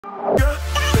Before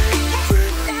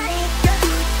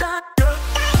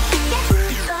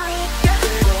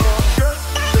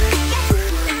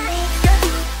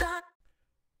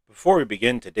we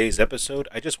begin today's episode,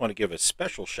 I just want to give a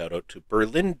special shout out to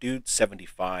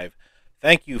BerlinDude75.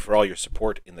 Thank you for all your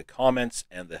support in the comments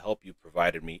and the help you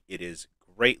provided me. It is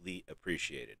greatly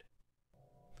appreciated.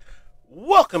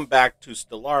 Welcome back to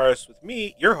Stellaris with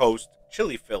me, your host,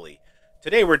 Chili Philly.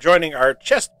 Today we're joining our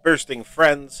chest-bursting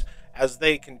friends as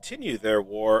they continue their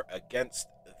war against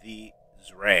the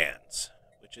Zrans,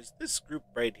 which is this group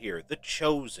right here, the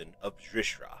Chosen of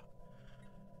Zrishra,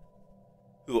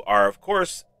 who are, of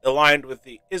course, aligned with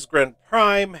the Isgren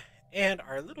Prime, and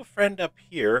our little friend up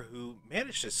here who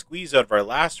managed to squeeze out of our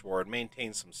last war and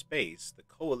maintain some space, the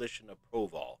Coalition of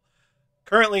Proval.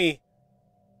 Currently,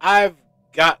 I've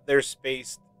got their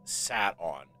space sat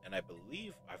on, and I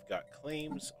believe I've got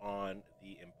claims on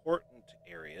the important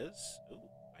areas. Ooh,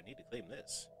 I need to claim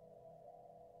this.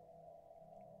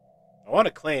 I want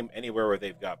to claim anywhere where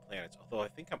they've got planets, although I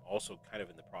think I'm also kind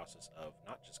of in the process of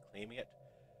not just claiming it,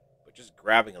 but just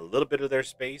grabbing a little bit of their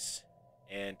space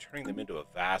and turning them into a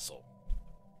vassal.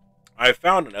 I've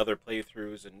found in other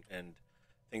playthroughs and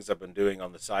things I've been doing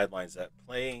on the sidelines that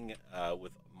playing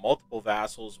with multiple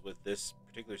vassals with this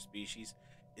particular species,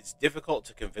 it's difficult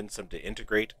to convince them to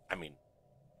integrate. I mean,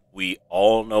 we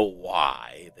all know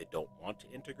why they don't want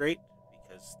to integrate,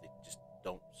 because they just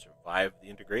don't survive the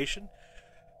integration.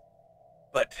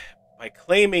 But by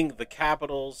claiming the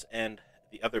capitals and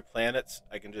the other planets,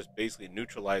 I can just basically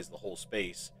neutralize the whole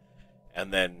space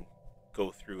and then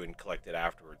go through and collect it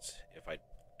afterwards if I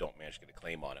don't manage to get a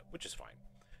claim on it, which is fine.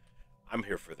 I'm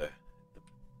here for the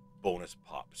bonus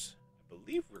pops. I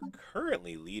believe we're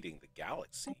currently leading the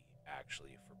galaxy,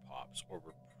 actually, for pops, or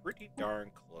we're pretty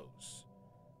darn close.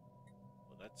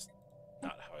 Well, that's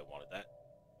not how I wanted that.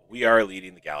 We are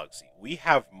leading the galaxy. We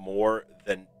have more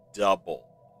than double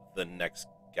the next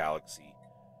galaxy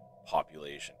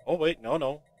population. Oh, wait,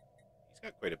 no. He's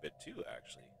got quite a bit, too,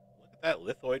 actually. Look at that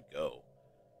lithoid go.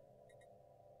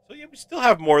 So, yeah, we still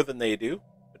have more than they do,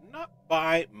 but not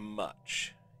by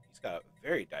much. He's got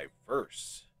very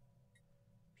diverse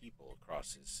people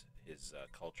across his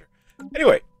culture.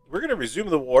 Anyway, we're going to resume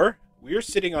the war. We are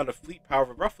sitting on a fleet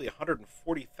power of roughly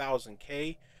 140,000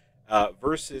 K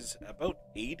versus about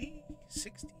 80,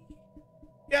 60?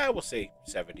 Yeah, we'll say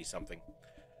 70 something.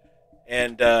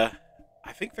 And I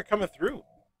think they're coming through.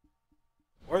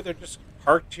 Or they're just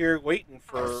parked here waiting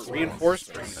for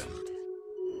reinforcements.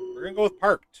 We're going to go with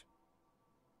parked.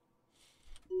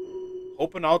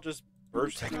 Hoping I'll just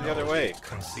burst through the other way.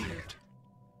 Conceived.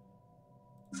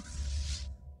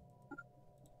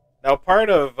 Now, part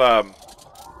of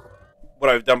what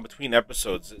I've done between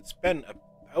episodes, it's been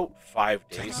about 5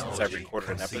 days since I've recorded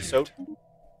an episode.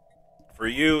 For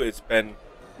you, it's been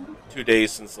 2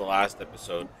 days since the last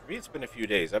episode. For me, it's been a few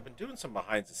days. I've been doing some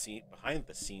behind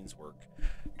the scenes work,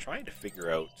 trying to figure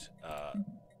out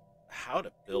how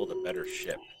to build a better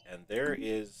ship. And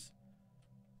there's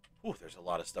a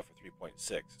lot of stuff for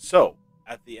 3.6. So,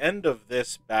 at the end of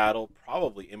this battle,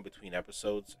 probably in between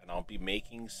episodes, and I'll be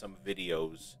making some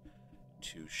videos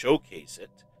to showcase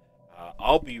it,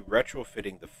 I'll be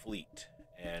retrofitting the fleet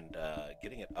and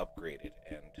getting it upgraded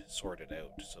and sorted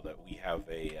out so that we have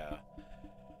a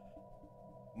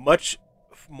much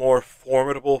more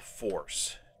formidable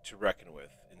force to reckon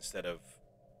with instead of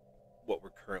what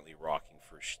we're currently rocking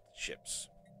for ships.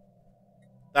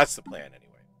 That's the plan,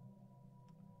 anyway.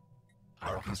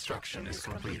 Our construction is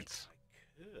complete.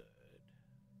 I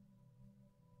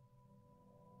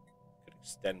could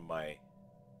extend my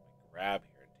grab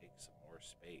here and take some more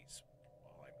space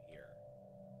while I'm here.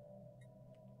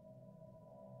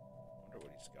 I wonder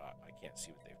what he's got. I can't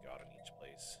see what they've got on each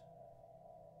place.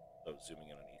 Without zooming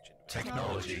in on each individual.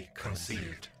 Technology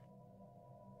conceived.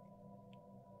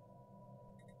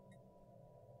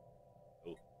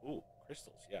 Ooh,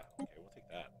 crystals. Yeah, okay, we'll take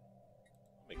that.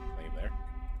 I'll make a claim there.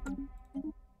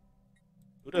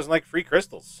 Who doesn't like free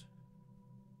crystals?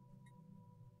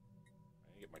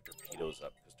 I need to get my torpedoes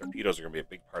up, because torpedoes are going to be a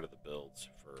big part of the builds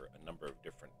for a number of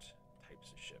different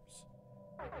types of ships.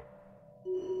 What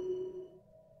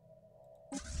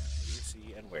do you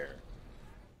see and where?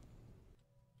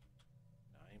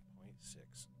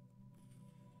 9.6.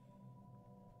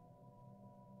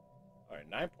 Alright,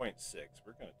 9.6.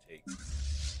 We're going to take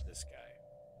this guy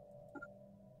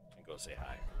and go say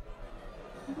hi.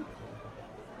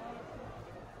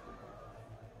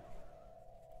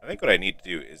 I think what I need to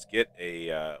do is get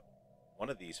a one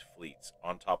of these fleets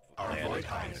on top of a planet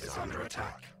is under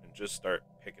attack. and just start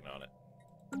picking on it.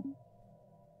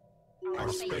 Our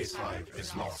space life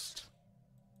is lost.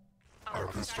 Our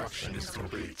construction is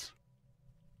complete.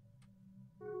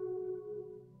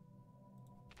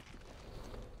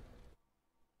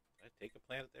 Did I take a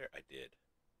planet there? I did.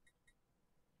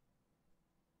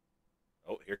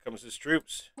 Oh, here comes his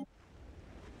troops.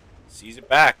 Seize it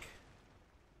back.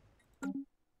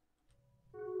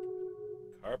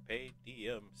 Carpe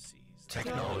diem, seize.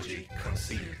 Technology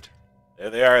conceived. There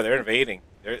they are. They're invading.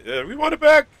 We want it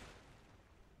back.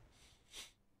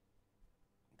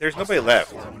 There's nobody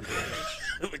left.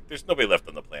 Like, there's nobody left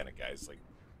on the planet, guys. Like,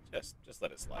 just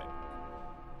let it slide.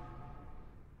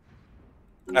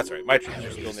 That's all right. My troops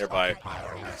are still nearby.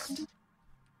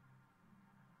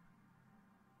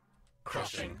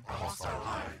 Crushing a hostile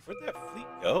hive. Where'd that fleet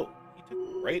go? He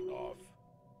took right off.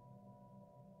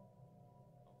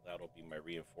 That'll be my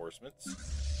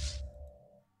reinforcements.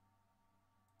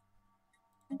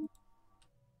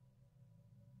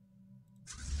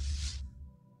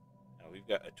 Now we've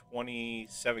got a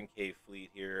 27K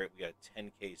fleet here. We got a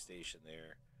 10K station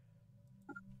there.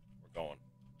 We're going.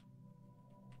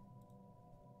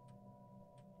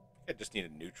 I just need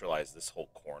to neutralize this whole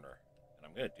corner. And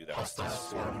I'm going to do that. Hostile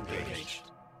swarm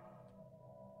engaged.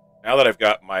 Now that I've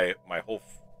got my whole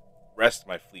rest of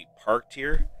my fleet parked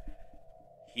here,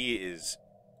 he is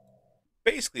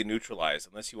basically neutralized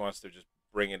unless he wants to just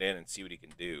bring it in and see what he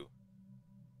can do.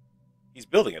 He's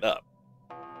building it up.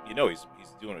 You know he's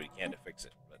doing what he can to fix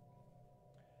it. But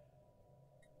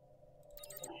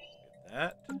get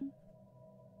that.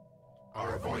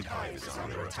 Our void hive is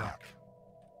under attack.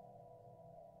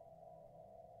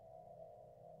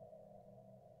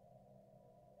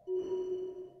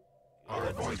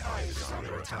 Our void hive is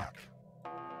under attack.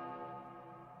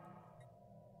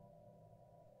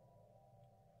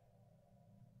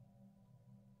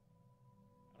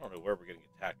 I don't know where we're getting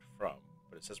attacked from,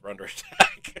 but it says we're under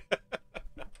attack.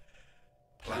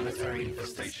 Planetary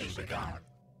infestation begun.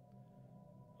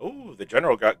 Oh, the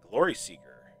general got Glory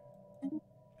Seeker.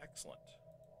 Excellent.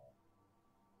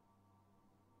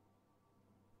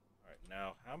 Alright,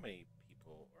 now how many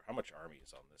people, or how much army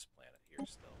is on this planet here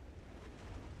still?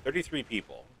 33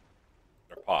 people.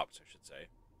 Or pops, I should say.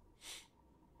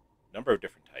 Number of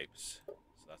different types,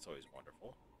 so that's always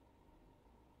wonderful.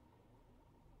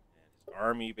 And his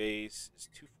army base is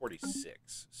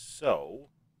 246, so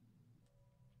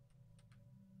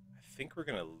I think we're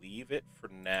going to leave it for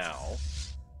now.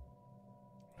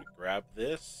 I'm going to grab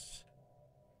this,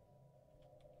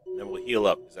 and then we'll heal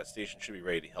up, because that station should be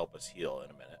ready to help us heal in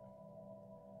a minute.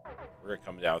 We're going to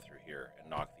come down through here and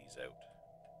knock these out.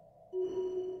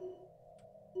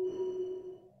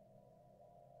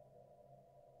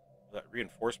 That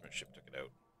reinforcement ship took it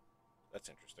out. That's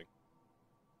interesting.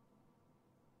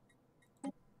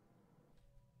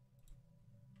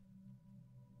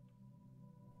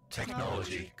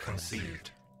 Technology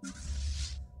conceived.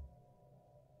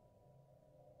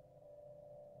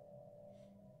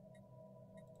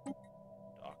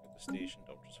 Dock at the station,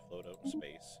 don't just float out in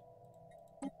space.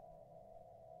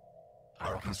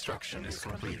 Our construction is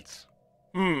complete.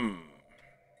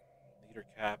 Leader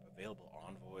cap, available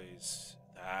envoys.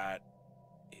 That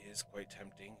is quite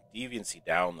tempting. Deviancy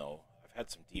down, though. I've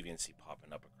had some deviancy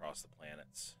popping up across the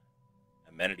planets.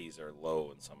 Amenities are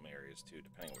low in some areas, too,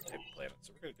 depending on what type of planet.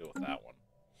 So we're going to go with that one.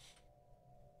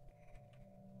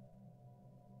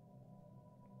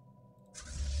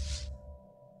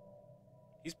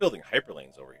 He's building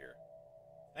hyperlanes over here.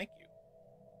 Thank you.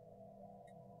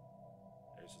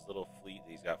 There's his little fleet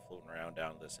that he's got floating around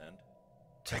down this end.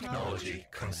 Technology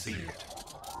conceived.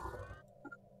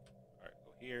 Alright,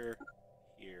 go here,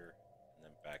 here, and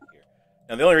then back here.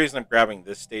 Now, the only reason I'm grabbing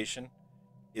this station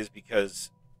is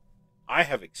because I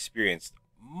have experienced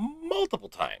multiple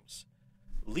times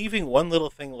leaving one little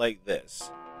thing like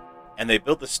this, and they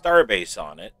build the starbase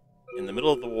on it in the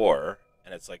middle of the war,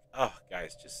 and it's like, oh,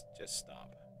 guys, just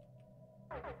stop.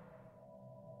 I'm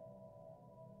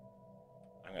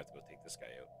going to have to go take this guy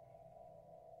out.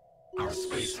 Our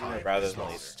space hive Rather is than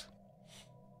lost.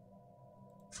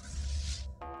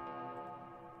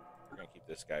 We're going to keep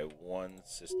this guy one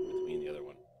system between the other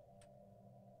one.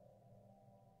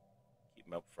 Keep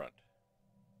him up front.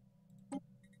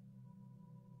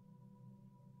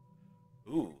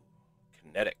 Ooh,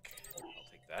 kinetic.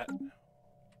 I'll take that.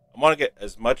 I want to get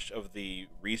as much of the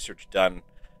research done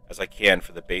as I can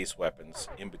for the base weapons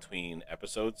in between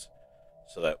episodes,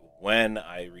 so that when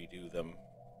I redo them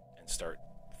and start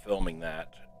filming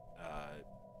that,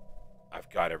 I've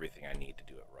got everything I need to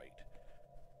do it right.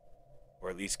 Or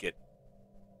at least get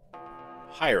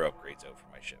higher upgrades out for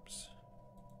my ships.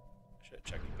 I should have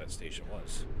checked what that station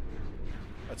was.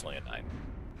 That's only a 9.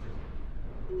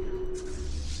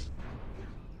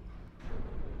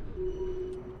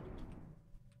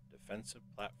 Defensive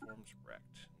platforms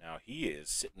wrecked. Now he is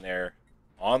sitting there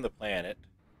on the planet,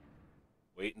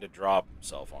 waiting to drop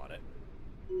himself on it.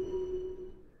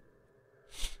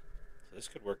 So this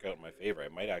could work out in my favor. I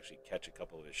might actually catch a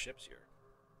couple of his ships here.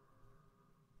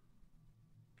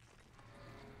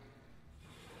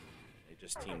 They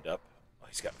just teamed up. Oh,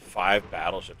 he's got 5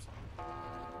 battleships.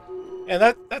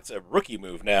 And that's a rookie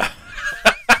move now.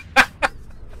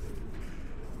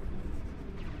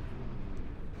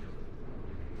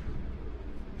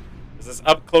 This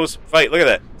up close fight. Look at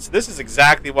that. So this is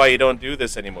exactly why you don't do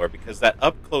this anymore, because that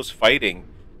up close fighting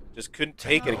just couldn't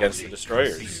take it against the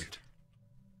destroyers. Conceived.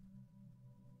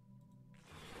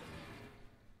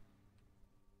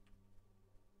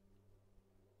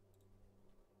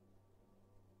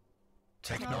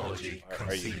 Technology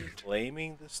Are you conceived.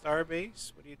 claiming the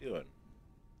starbase? What are you doing?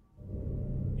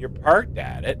 You're parked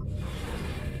at it.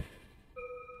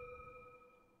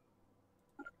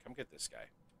 Come get this guy.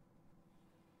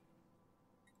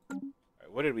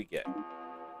 Alright, what did we get?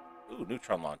 Ooh,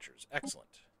 neutron launchers.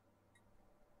 Excellent.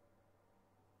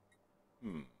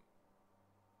 Ooh.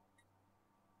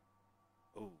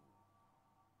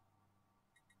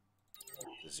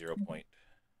 The 0 point.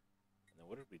 And then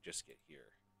what did we just get here?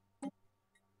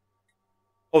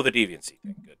 Oh, the deviancy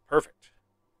thing. Good. Perfect.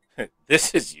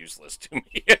 This is useless to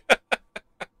me.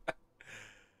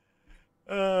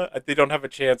 They don't have a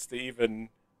chance to even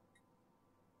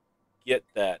get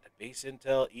that. Base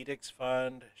intel, edicts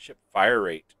fund, ship fire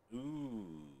rate.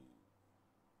 Ooh.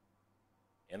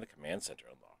 And the command center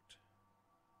unlocked.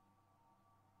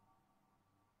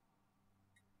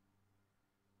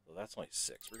 So that's only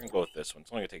 6. We're going to go with this one.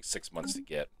 It's only going to take 6 months to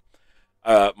get.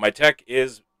 My tech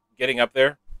is getting up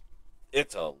there.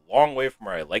 It's a long way from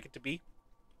where I like it to be,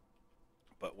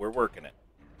 but we're working it.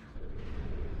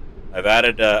 I've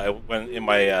added, when in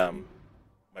my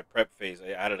my prep phase, I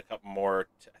added a couple more.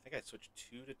 I think I switched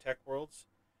 2 to Tech Worlds,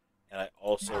 and I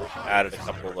also added a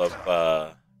couple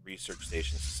of research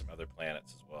stations to some other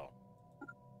planets as well.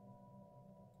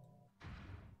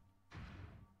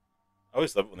 I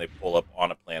always love it when they pull up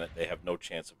on a planet they have no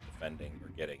chance of defending or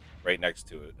getting right next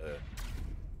to it. Well,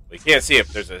 you can't see it,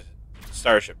 but there's a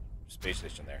starship space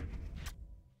station there,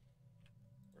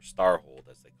 or Starhold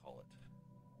as they call it.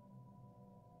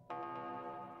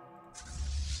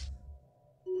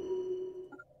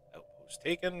 Outpost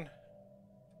taken.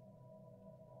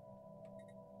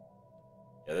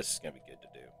 Yeah, this is gonna be good to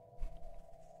do.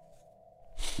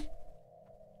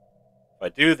 If I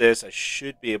do this, I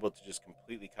should be able to just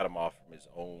completely cut him off from his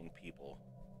own people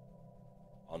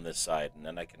on this side, and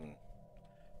then I can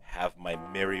have my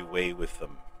merry way with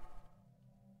them.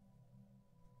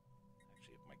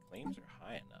 Actually, if my claims are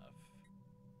high enough,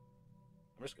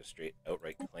 I'm just going to straight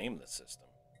outright claim the system.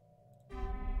 And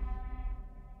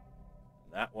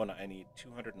that one I need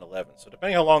 211. So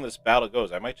depending how long this battle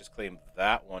goes, I might just claim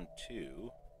that one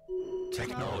too.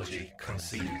 Technology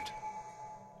conceived.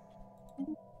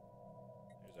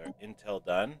 There's our intel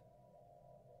done.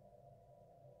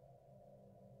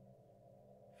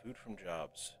 Food from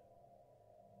jobs.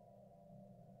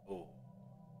 Oh.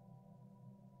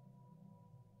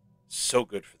 So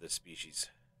good for this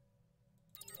species.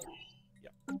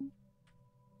 Yep.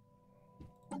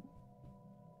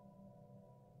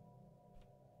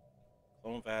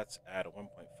 Clone vats add a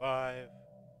 1.5.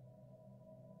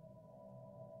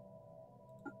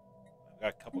 I've got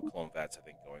a couple clone vats, I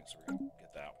think, going, so we're going to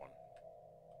get that one.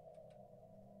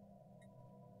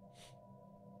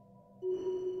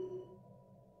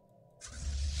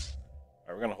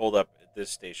 Alright, we're going to hold up at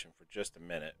this station for just a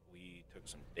minute. We took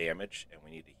some damage, and we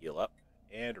need to heal up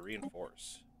and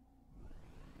reinforce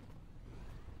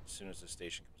as soon as the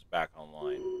station comes back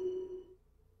online.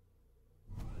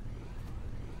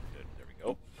 Good, there we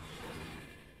go.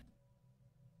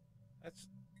 That's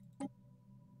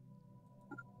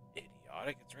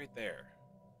idiotic, it's right there.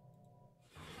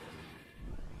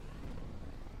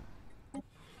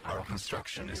 Our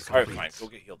construction is Alright, complete. fine, go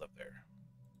get healed up there.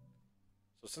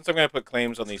 So since I'm going to put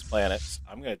claims on these planets,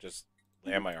 I'm going to just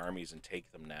land my armies and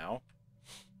take them now.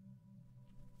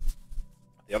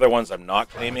 The other ones I'm not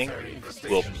claiming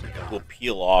will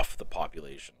peel off the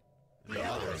population. The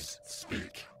others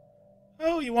speak.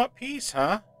 Oh, you want peace,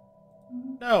 huh?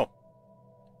 No.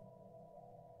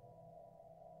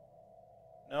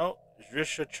 No,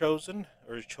 Zrisha chosen,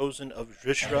 or chosen of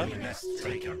Zrishra. Enemy nest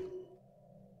taken.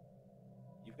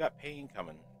 You've got pain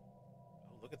coming.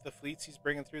 Oh, look at the fleets he's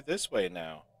bringing through this way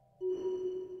now.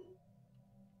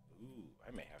 Ooh,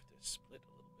 I may have to split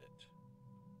a little bit.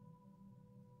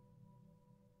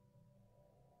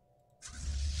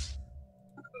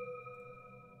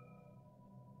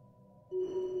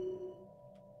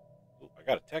 Ooh, I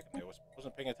got a tech and I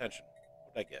wasn't paying attention.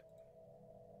 What did I get?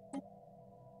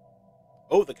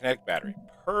 Oh, the kinetic battery.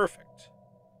 Perfect.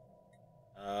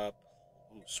 Ooh,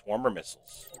 swarmer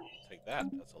missiles. I'll take that.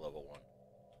 That's a level 1.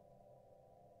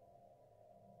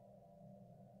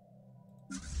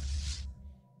 Alright,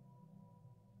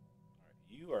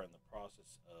 you are in the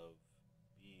process of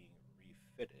being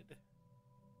refitted.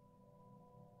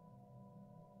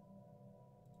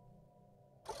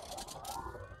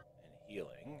 And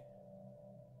healing.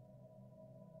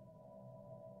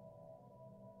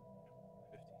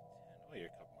 50, 10. Oh, you're a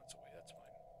couple months away. That's fine.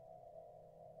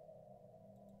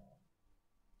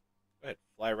 Go ahead.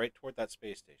 Fly right toward that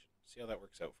space station. See how that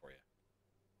works out for you.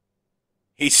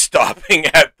 He's stopping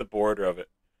at the border of it.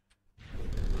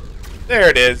 There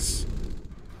it is.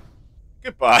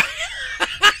 Goodbye.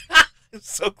 I'm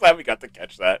so glad we got to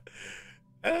catch that.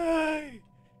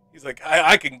 He's like,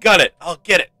 I can gun it. I'll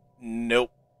get it.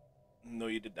 Nope. No,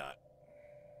 you did not.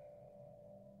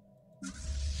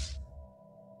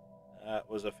 That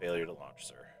was a failure to launch,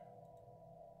 sir.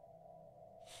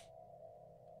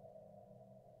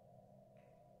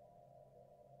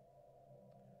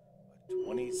 A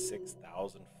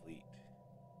 26,000 fleet.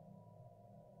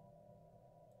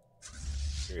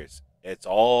 Serious. It's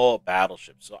all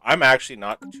battleships. So I'm actually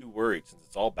not too worried since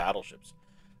it's all battleships.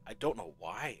 I don't know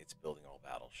why it's building all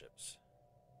battleships.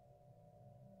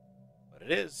 But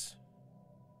it is.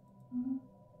 Oh,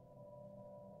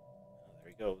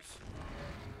 there he goes.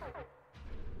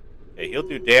 Okay, he'll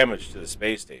do damage to the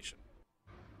space station.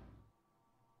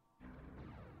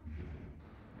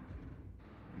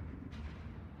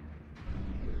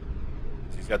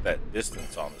 He's got that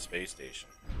distance on the space station.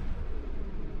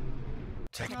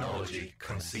 Technology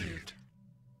conceived.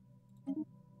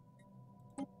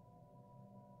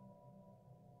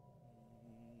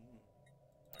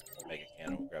 Mega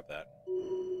cannon, we'll grab that.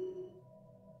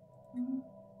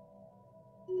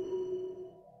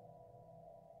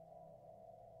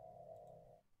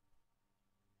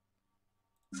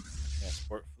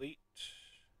 Transport fleet.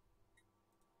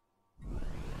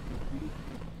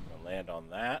 Gonna land on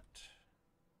that. Is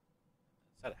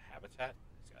that a habitat?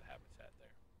 It's got habitat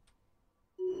there.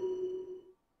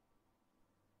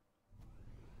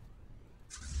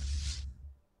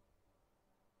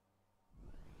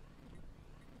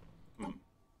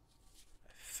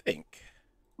 I think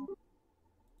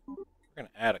we're going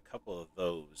to add a couple of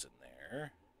those in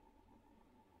there.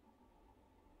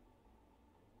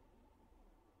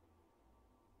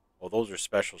 Well, those are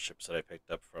special ships that I picked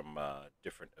up from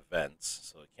different events,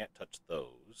 so I can't touch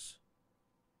those.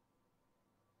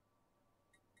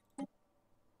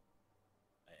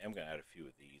 I am going to add a few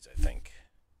of these, I think.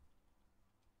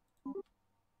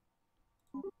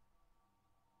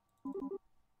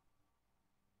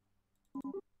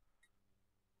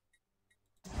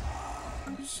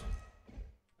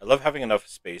 I love having enough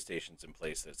space stations in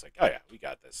place that it's like, oh yeah, we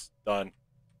got this. Done.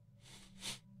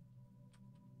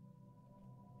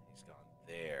 He's gone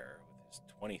there with his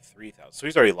 23,000. So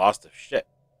he's already lost a shit.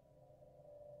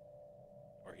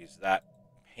 Or he's that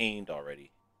pained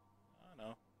already. I don't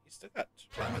know. He's still got...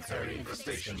 Planetary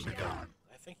infestation begun.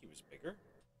 I think he was bigger.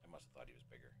 I must have thought he was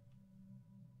bigger.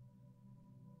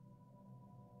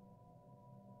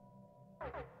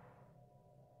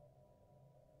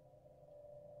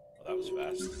 Well, that was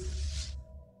fast.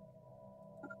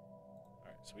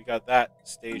 Alright, so we got that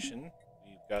station.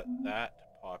 We've got that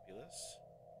populace.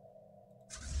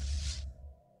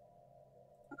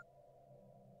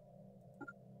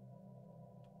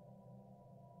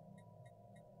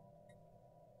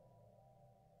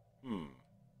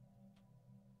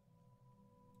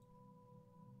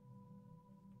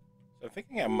 So I'm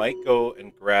thinking I might go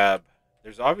and grab...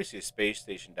 There's obviously a space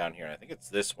station down here, and I think it's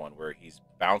this one where he's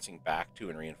bouncing back to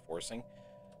and reinforcing.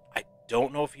 I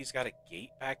don't know if he's got a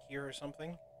gate back here or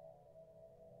something.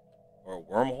 Or a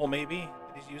wormhole, maybe,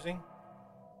 that he's using.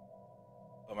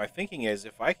 But my thinking is,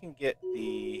 if I can get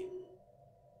the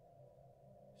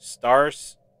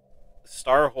Starhold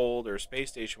or space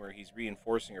station where he's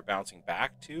reinforcing or bouncing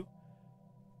back to,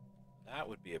 that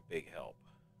would be a big help.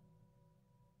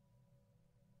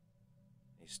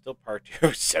 He's still parked here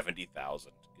with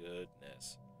 70,000.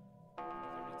 Goodness.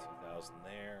 72,000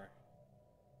 there.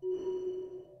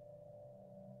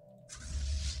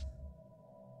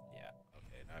 Yeah,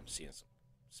 okay, now I'm seeing some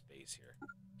space here.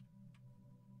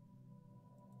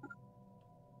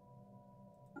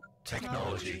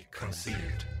 Technology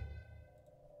conceived.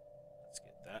 Let's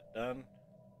get that done.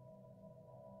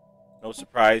 No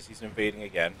surprise, he's invading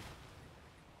again.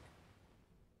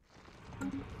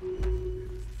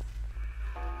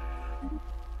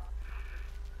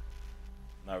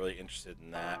 Not really interested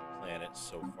in that planet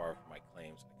so far for my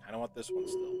claims. I kind of want this one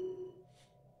still.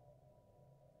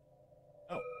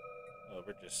 Oh, well,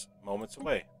 we're just moments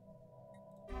away.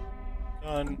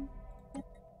 Done.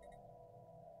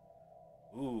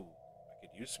 Ooh, I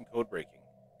could use some code breaking.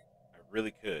 I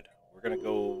really could. We're going to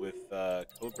go with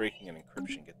code breaking and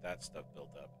encryption, get that stuff built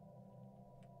up.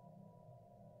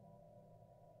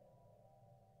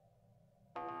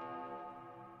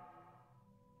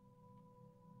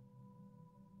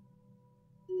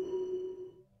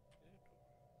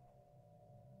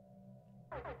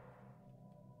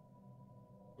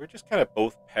 We're just kind of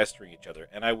both pestering each other,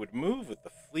 and I would move with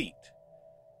the fleet.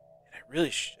 And I really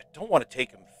I don't want to take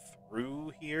him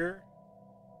through here.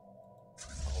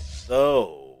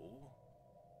 Although...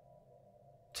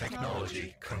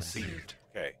 Technology conceived.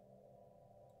 Okay.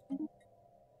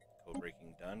 Code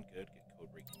breaking done. Good. Get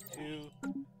code breaking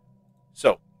 2.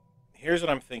 So, here's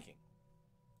what I'm thinking.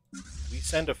 We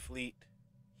send a fleet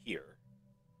here.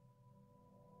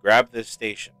 Grab this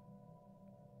station.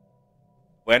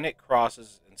 When it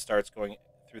crosses and starts going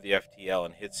through the FTL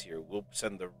and hits here, we'll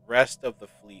send the rest of the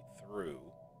fleet through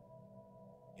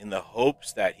in the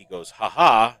hopes that he goes,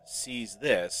 haha, sees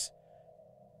this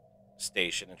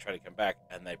station and try to come back,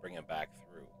 and they bring him back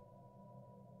through.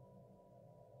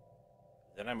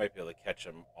 Then I might be able to catch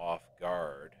him off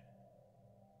guard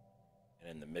and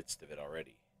in the midst of it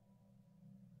already.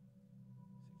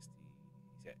 60,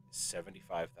 he's at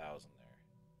 75,000 there.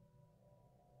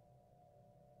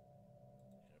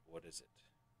 What is it?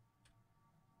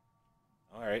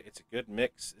 Alright, it's a good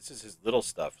mix. This is his little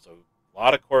stuff. So, a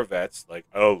lot of Corvettes. Like,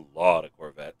 a lot of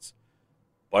Corvettes.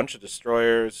 Bunch of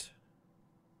destroyers.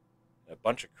 And a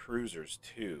bunch of cruisers,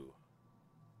 too.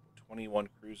 21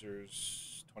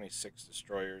 cruisers. 26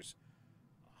 destroyers.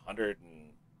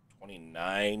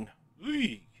 129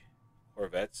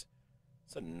 Corvettes.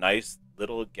 It's a nice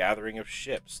little gathering of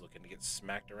ships looking to get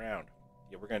smacked around.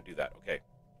 Yeah, we're going to do that. Okay.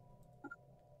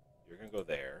 You're going to go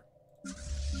there.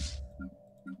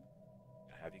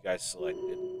 Have you guys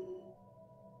selected.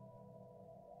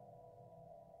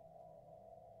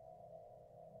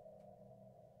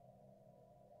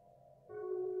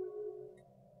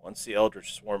 Once the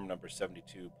Eldritch Swarm number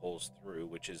 72 pulls through,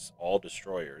 which is all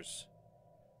destroyers,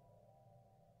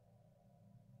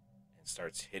 and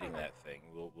starts hitting that thing,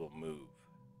 we'll move.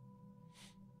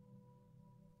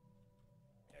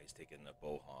 Yeah, he's taking the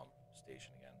Bohom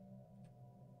station again.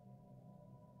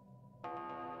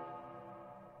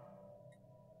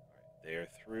 They're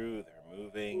through, they're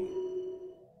moving,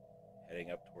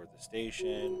 heading up toward the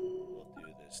station. We'll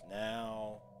do this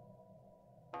now.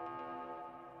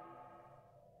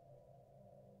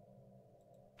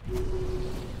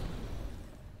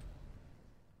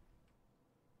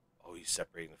 Oh, he's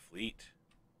separating the fleet.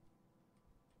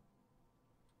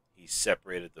 He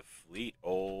separated the fleet.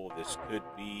 Oh, this could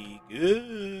be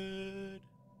good.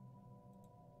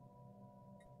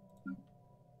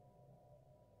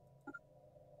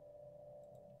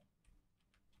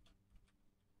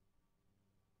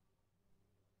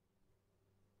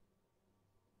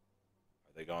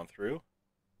 They gone through?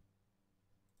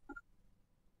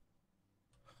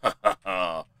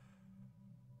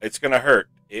 It's gonna hurt.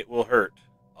 It will hurt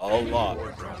a lot.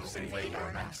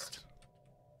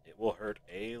 It will hurt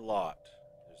a lot.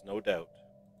 There's no doubt.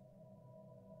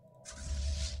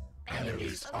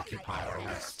 Enemies occupy our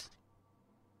west.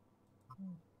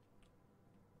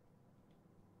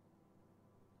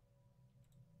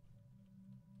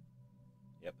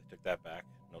 Yep, they took that back.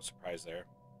 No surprise there.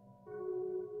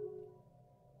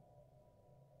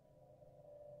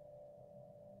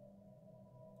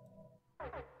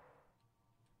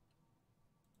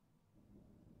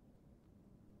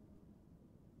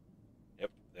 Yep,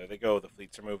 there they go. The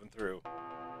fleets are moving through.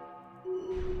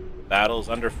 The battle's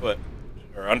underfoot.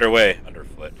 Or underway.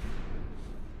 Underfoot.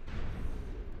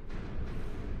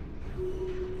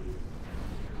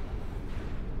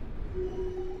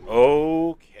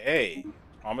 Okay.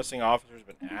 Promising officer's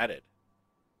been added.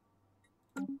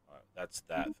 That's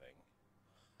that thing.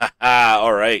 Haha,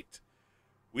 alright.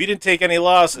 We didn't take any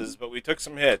losses, but we took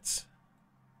some hits.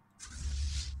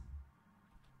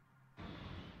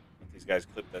 These guys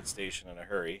clip that station in a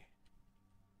hurry.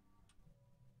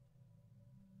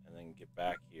 And then get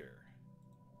back here.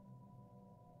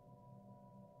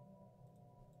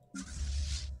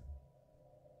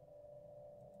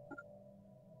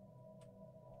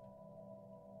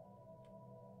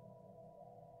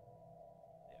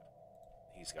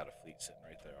 He's got a fleet sitting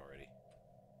right there already.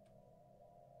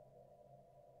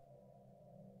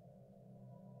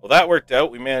 Well, that worked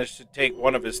out. We managed to take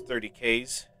one of his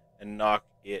 30Ks and knock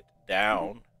it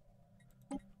down.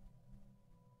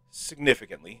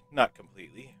 significantly, not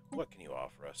completely. What can you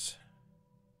offer us?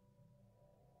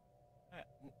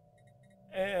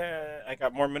 I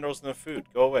got more minerals than the food.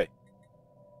 Go away.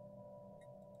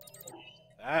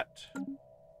 That.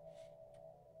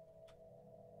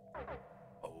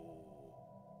 Oh.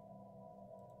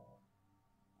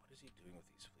 What is he doing with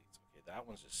these fleets? Okay, that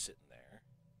one's just sitting there.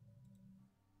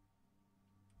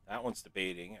 That one's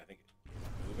debating. I think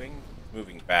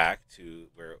moving back to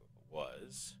where it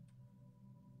was.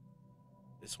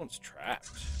 This one's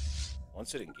trapped.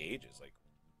 Once it engages, like,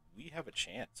 we have a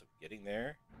chance of getting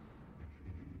there.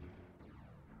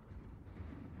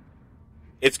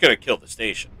 It's going to kill the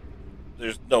station.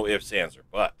 There's no ifs, ands, or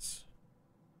buts.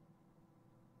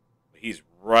 He's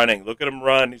running. Look at him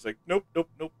run. He's like, nope, nope,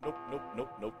 nope, nope, nope, nope,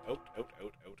 nope, out, out, out,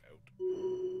 out, out.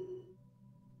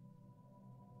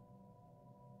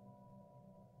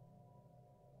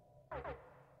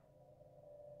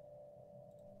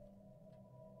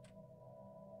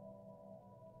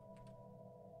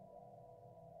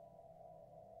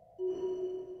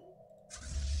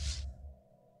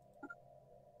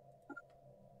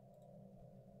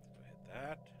 Hit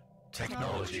that.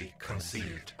 Technology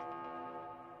conceived.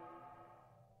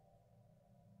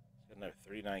 Got another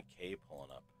 39K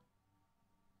pulling up.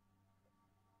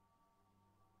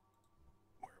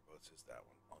 Whereabouts is that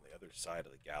one? On the other side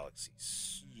of the galaxy.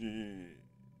 And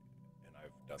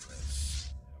I've done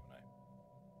this, haven't I?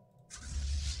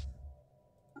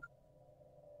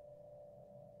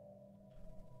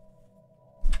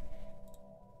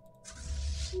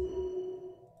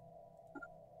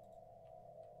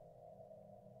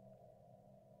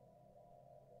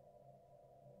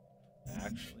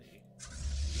 Actually,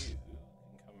 you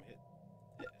can come hit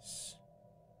this.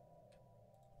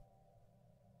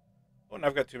 Oh, and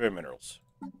I've got 2 more minerals.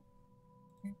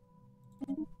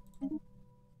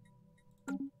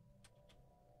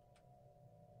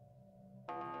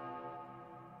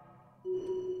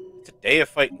 It's a day of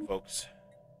fighting, folks.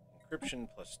 Encryption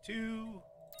 +2.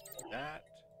 That.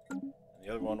 And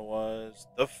the other one was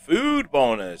the food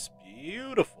bonus.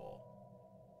 Beautiful.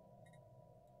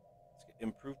 Let's get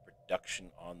improved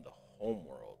production on the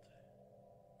homeworld.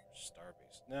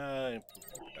 Starbase. Nah, improved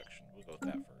production. We'll go with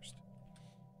that first.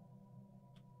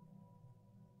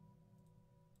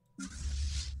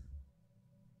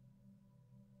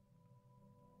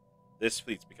 This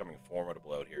fleet's becoming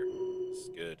formidable out here. This is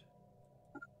good.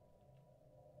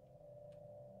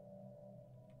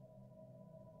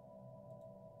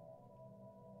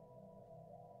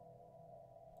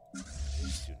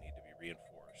 These two need to be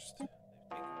reinforced. They've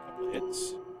taken a couple of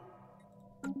hits.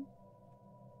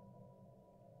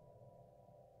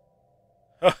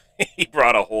 He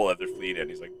brought a whole other fleet in.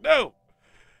 He's like, no,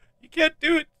 you can't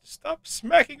do it. Stop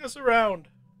smacking us around.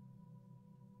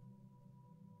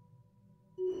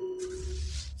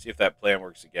 See if that plan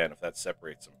works again, if that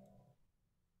separates them.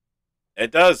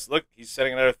 It does. Look, he's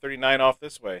setting another 39 off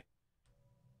this way.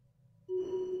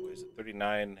 What is it,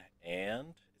 39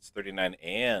 and? It's 39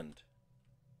 and.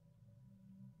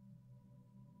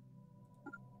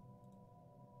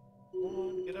 Come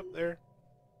on, get up there.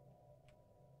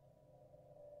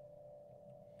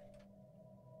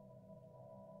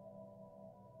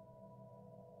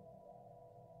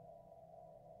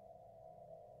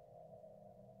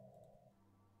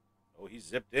 Oh, he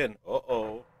zipped in.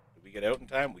 Uh-oh. Did we get out in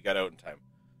time? We got out in time.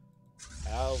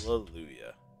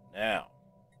 Hallelujah. Now.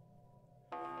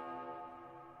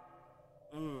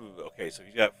 Ooh, okay, so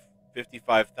he's got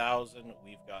 55,000.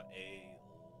 We've got a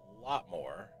lot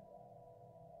more.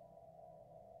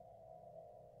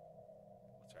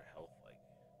 What's our health like?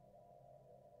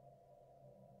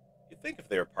 You'd think if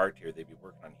they were parked here, they'd be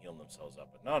working on healing themselves up.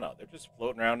 But no, they're just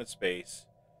floating around in space.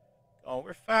 Oh,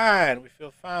 we're fine. We feel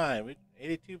fine. We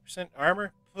 82%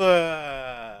 armor?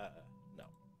 No.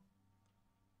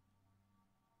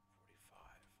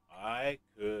 45. I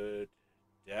could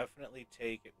definitely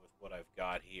take it with what I've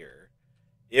got here.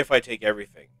 If I take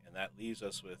everything. And that leaves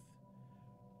us with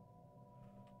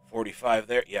 45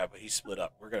 there. Yeah, but he's split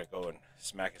up. We're going to go and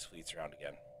smack his fleets around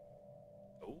again.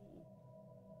 Oh.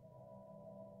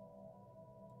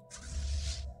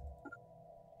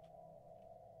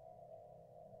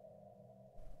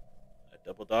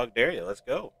 Double dog dare you. Let's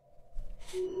go.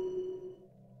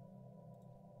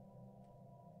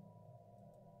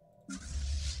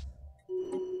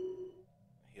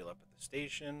 Heal up at the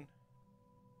station.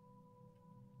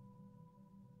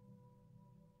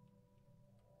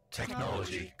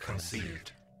 Technology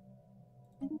conceived.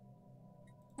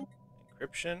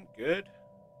 Encryption, good.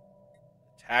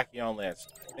 Tachyon Lance.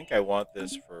 I think I want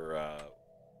this for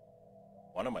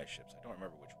one of my ships. I don't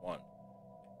remember which one.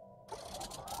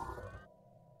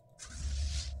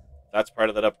 That's part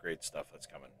of that upgrade stuff that's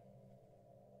coming.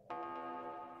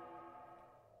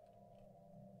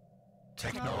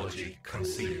 Technology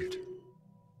conceived.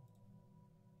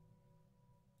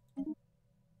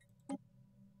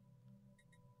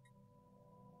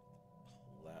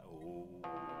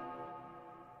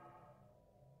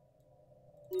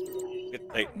 Good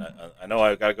Titan. I know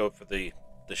I gotta go for the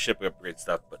ship upgrade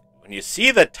stuff, but when you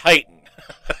see the Titan,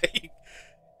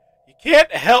 you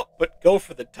can't help but go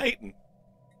for the Titan.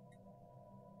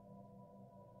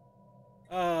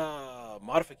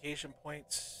 Modification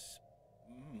points,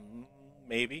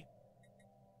 maybe.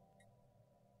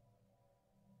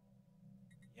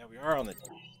 Yeah, we are on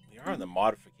the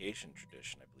modification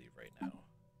tradition, I believe, right now.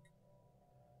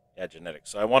 Yeah, genetics.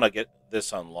 So I want to get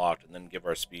this unlocked and then give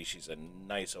our species a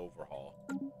nice overhaul.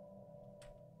 All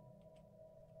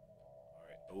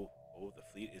right. Oh, the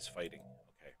fleet is fighting.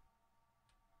 Okay.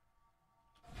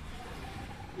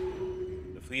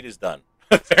 The fleet is done.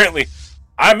 Apparently,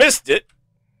 I missed it.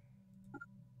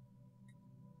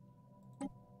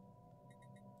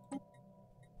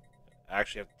 I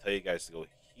actually have to tell you guys to go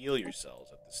heal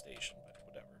yourselves at the station, but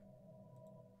whatever.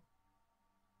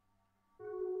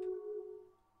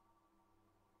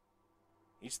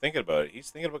 He's thinking about it. He's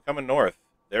thinking about coming north.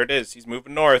 There it is. He's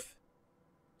moving north.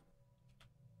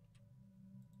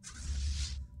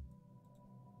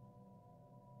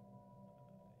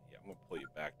 Yeah, I'm going to pull you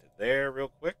back to there real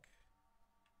quick.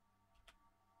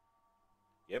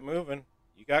 Get moving.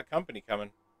 You got company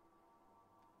coming.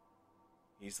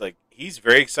 He's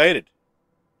very excited.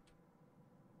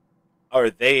 Or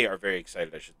they are very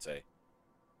excited, I should say.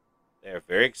 They are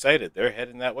very excited. They're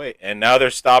heading that way. And now they're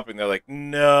stopping. They're like,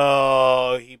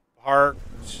 no, he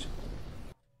parked.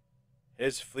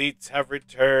 His fleets have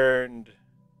returned.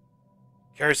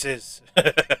 Curses.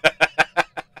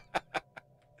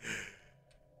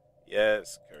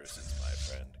 Yes, curses, my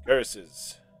friend.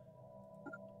 Curses.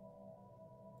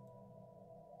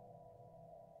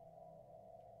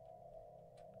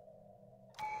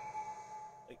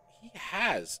 Like, he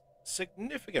has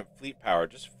significant fleet power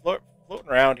just floating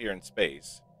around here in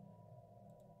space.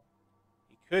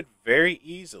 He could very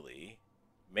easily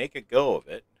make a go of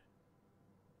it.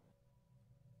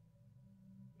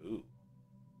 Ooh.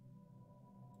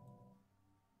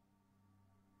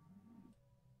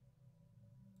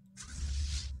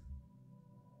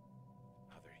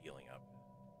 Oh, they're healing up.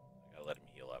 I gotta let him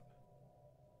heal up.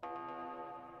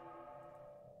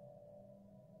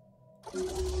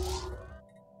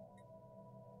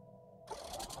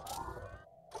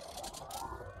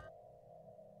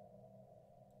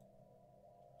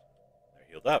 They're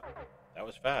healed up. That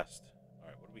was fast.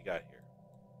 Alright, what do we got here?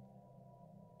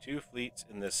 2 fleets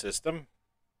in this system.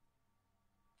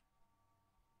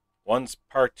 One's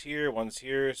parked here, one's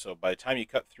here, so by the time you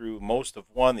cut through most of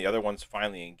one, the other one's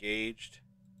finally engaged.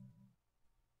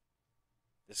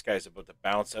 This guy's about to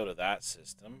bounce out of that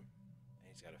system.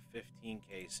 He's got a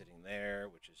 15k sitting there,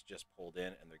 which is just pulled in,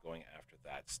 and they're going after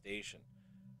that station.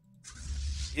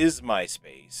 Is my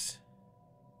space.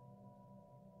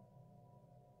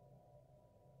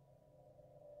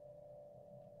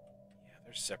 Yeah,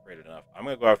 they're separated enough. I'm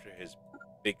going to go after his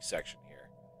big section here.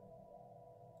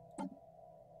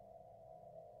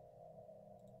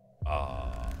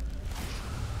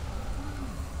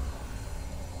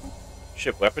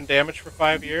 Ship weapon damage for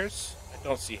 5 years? I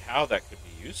don't see how that could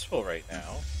be useful right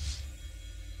now.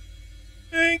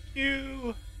 Thank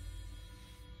you!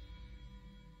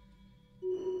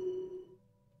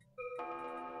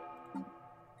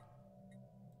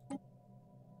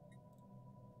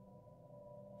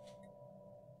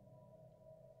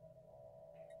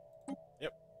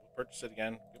 Yep, we'll purchase it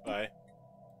again. Goodbye.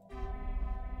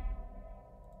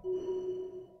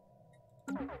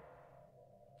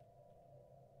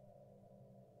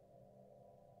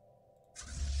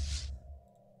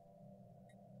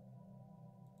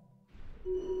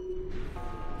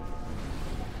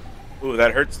 Ooh,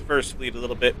 that hurts the first fleet a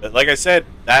little bit. But like I said,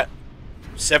 that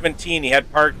 17 he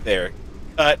had parked there,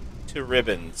 cut to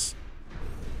ribbons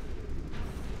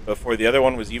before the other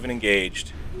one was even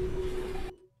engaged.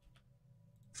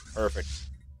 Perfect.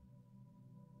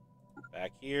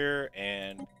 Back here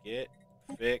and get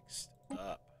fixed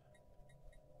up.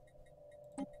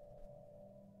 Good.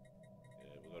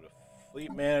 We'll go to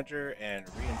Fleet Manager and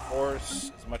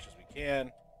reinforce as much as we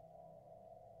can.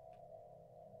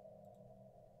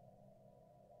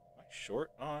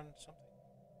 Short on something?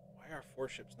 Why are 4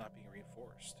 ships not being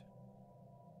reinforced?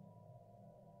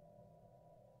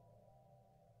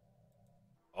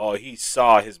 Oh, he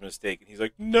saw his mistake and he's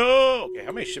like, no! Okay,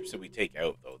 how many ships did we take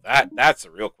out, though? That's a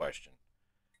real question.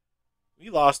 We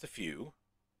lost a few.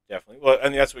 definitely. Well,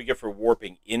 and that's what we get for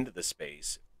warping into the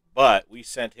space. But we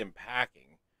sent him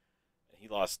packing, and he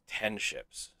lost 10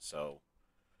 ships. So,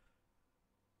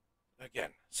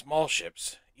 again, small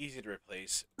ships, easy to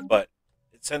replace, but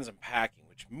it sends him packing,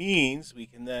 which means we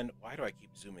can then... Why do I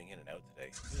keep zooming in and out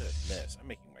today? Goodness, I'm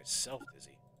making myself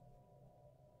dizzy.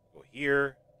 Go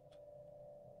here.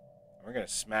 And we're going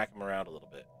to smack him around a little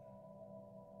bit.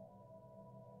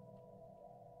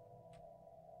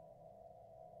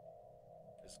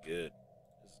 This is good.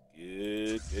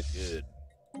 This is good.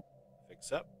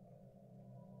 Fix up.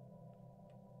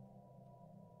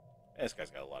 Man, this guy's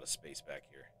got a lot of space back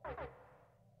here.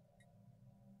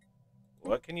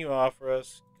 What can you offer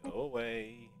us? Go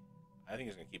away. I think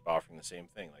he's going to keep offering the same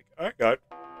thing. Like, I got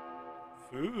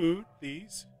food,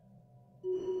 please.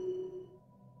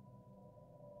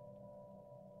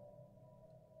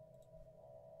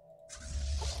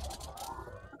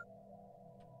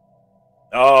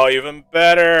 Oh, even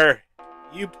better.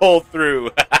 You pulled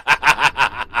through.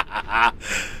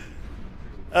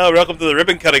 Oh, welcome to the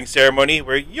ribbon cutting ceremony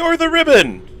where you're the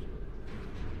ribbon.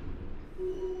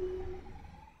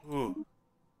 Ooh.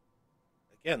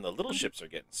 Again, the little ships are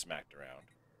getting smacked around.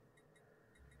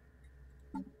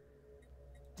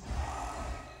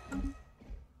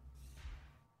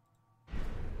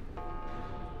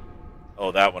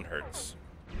 Oh, that one hurts.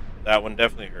 That one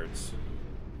definitely hurts.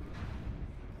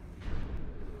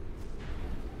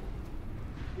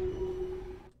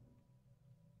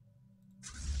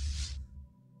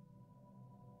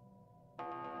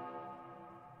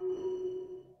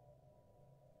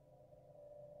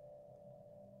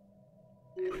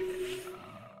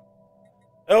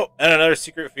 Oh, and another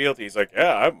secret field. He's like,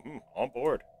 yeah, I'm on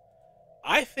board.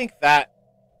 I think that,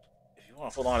 if you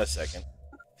want to hold on a second,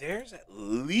 there's at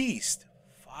least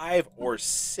 5 or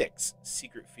 6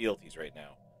 secret fealties right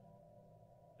now.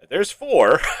 There's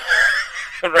 4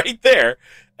 right there,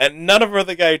 and none of them are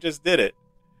the guy who just did it.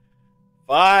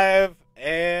 5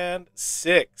 and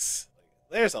 6.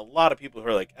 There's a lot of people who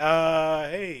are like,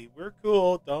 hey, we're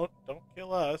cool. Don't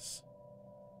kill us,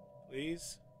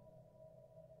 please.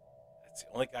 That's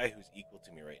the only guy who's equal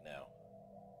to me right now,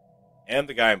 and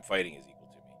the guy I'm fighting is equal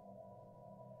to me.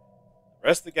 The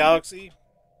rest of the galaxy.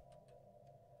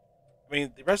 I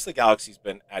mean, the rest of the galaxy's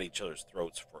been at each other's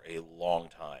throats for a long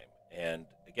time. And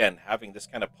again, having this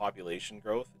kind of population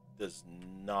growth does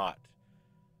not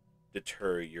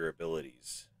deter your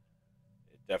abilities.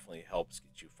 It definitely helps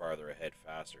get you farther ahead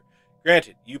faster.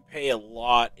 Granted, you pay a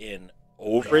lot in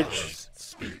overage,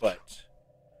 but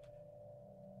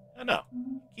no,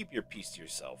 keep your piece to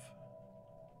yourself.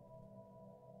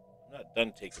 I'm not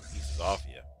done taking pieces off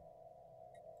you.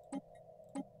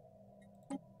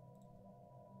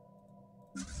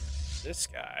 This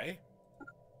guy.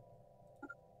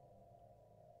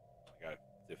 I gotta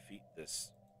defeat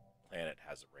this planet.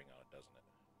 Has a ring on it, doesn't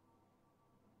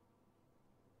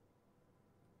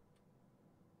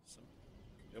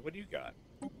it? What do you got?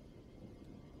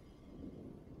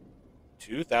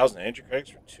 2,000 energy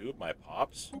credits for 2 of my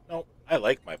pops? No, I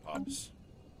like my pops.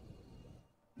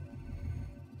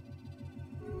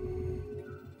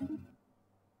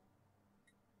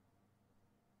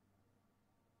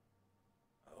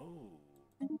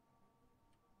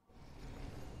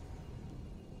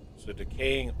 So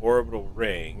decaying orbital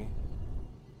ring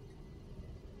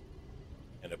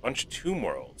and a bunch of tomb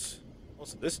worlds.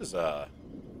 Also, this is a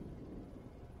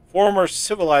former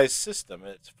civilized system,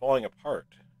 and it's falling apart.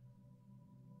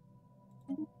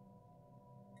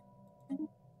 The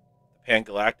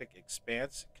pangalactic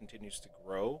expanse continues to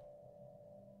grow.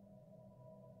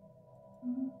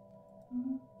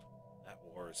 That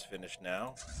war is finished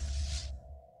now.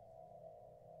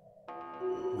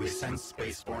 We sense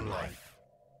spaceborne life.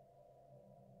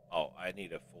 Oh, I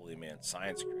need a fully manned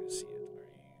science crew to see it.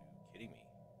 Are you kidding me?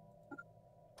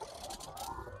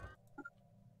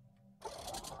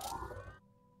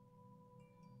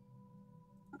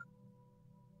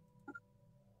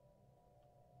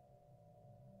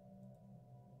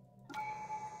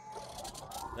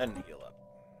 Then heal up.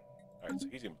 Alright, so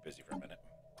he's gonna be busy for a minute.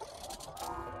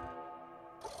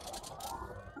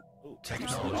 Ooh,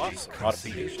 Technology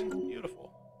modification.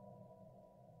 Beautiful.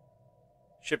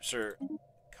 Ships are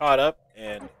caught up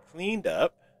and cleaned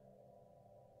up.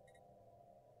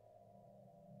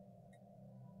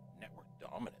 Network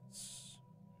dominance.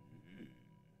 Ooh.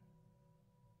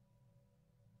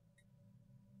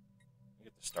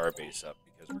 Get the starbase up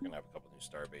because we're going to have a couple new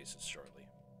starbases shortly.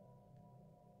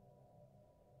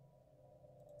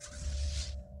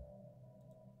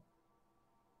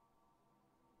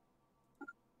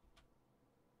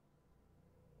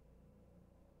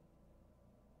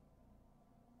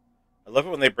 I love it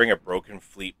when they bring a broken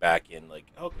fleet back in.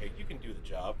 Like, okay, you can do the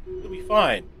job. It'll be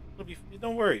fine.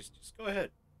 No worries. Just go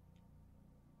ahead.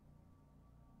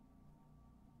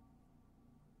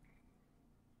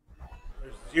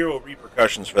 There's zero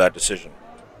repercussions for that decision.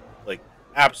 Like,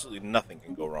 absolutely nothing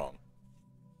can go wrong.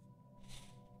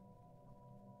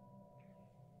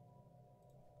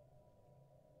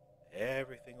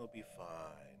 Everything will be fine.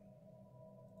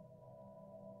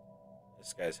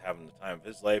 This guy's having the time of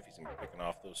his life. He's going to be picking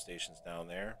off those stations down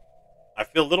there. I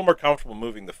feel a little more comfortable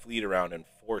moving the fleet around in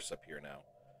force up here now.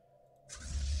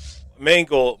 My main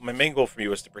goal for me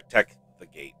was to protect the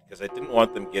gate, because I didn't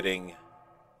want them getting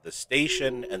the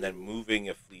station and then moving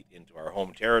a fleet into our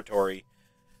home territory.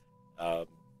 I'm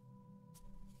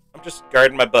just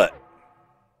guarding my butt.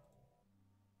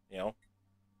 You know?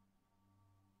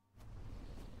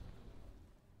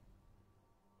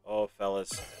 Oh,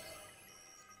 fellas.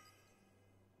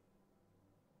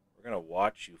 We're going to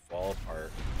watch you fall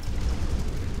apart.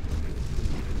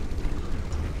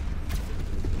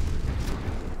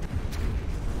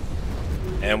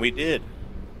 And we did.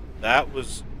 That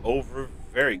was over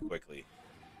very quickly.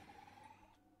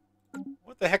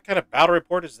 What the heck kind of battle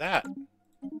report is that?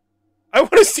 I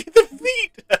want to see the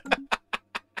fleet!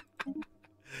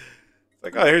 It's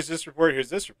like, oh, here's this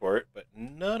report, but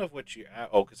none of what you...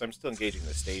 Oh, because I'm still engaging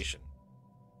the station.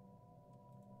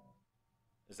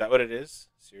 Is that what it is?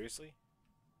 Seriously?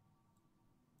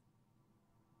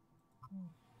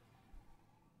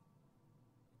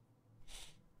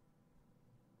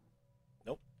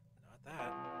 Nope, not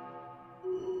that.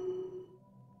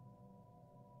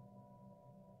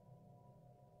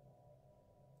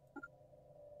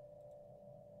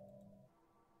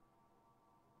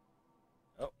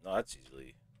 Oh, no, that's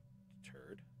easily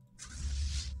deterred.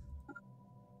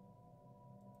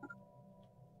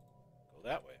 Go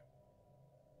that way.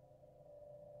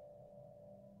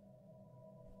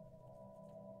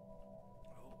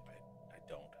 Oh, I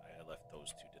don't. I left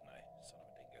those two, didn't I? Son of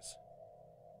a dingus.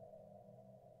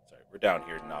 Sorry, we're down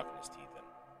here knocking his teeth in.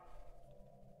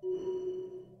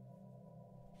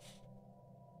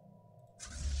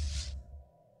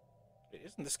 Wait,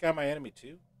 isn't this guy my enemy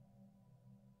too?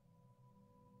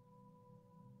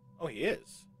 Oh, he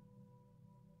is.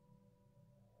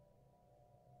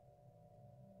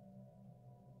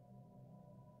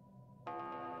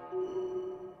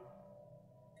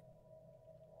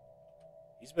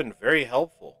 He's been very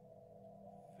helpful.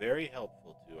 Very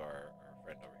helpful to our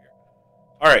friend over here.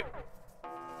 Alright.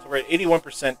 So we're at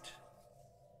 81%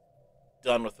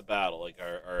 done with the battle. Like,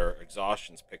 our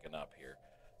exhaustion's picking up here.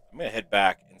 I'm going to head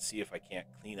back and see if I can't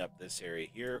clean up this area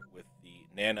here with the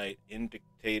nanite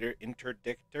interdictor.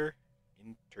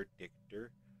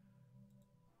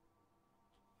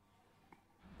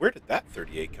 Where did that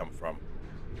 38 come from?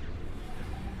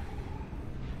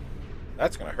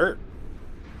 That's going to hurt.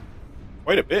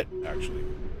 Quite a bit, actually.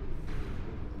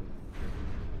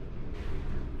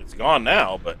 It's gone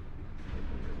now, but...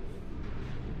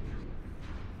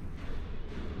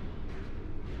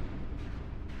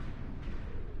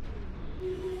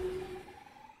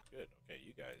 Good. Okay,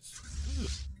 you guys.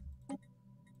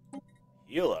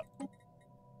 Heal up.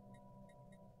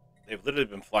 They've literally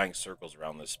been flying circles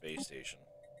around this space station.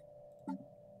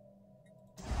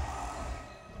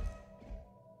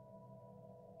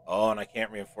 Oh, and I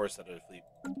can't reinforce that other fleet.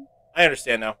 I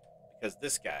understand now, because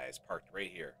this guy is parked right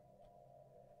here.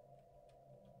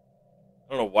 I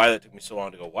don't know why that took me so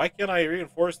long to go. Why can't I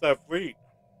reinforce that fleet?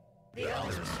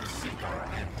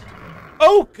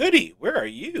 Oh, goody! Where are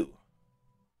you?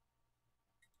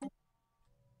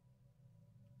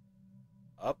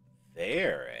 Up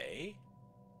there, eh?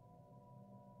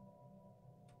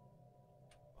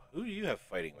 Who do you have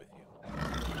fighting with you?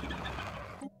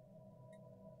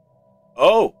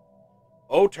 Oh!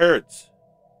 Oh, turds.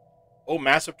 Oh,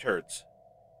 massive turds.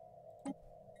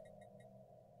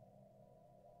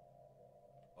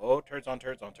 Oh, turds on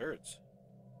turds on turds.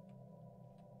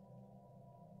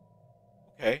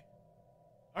 Okay.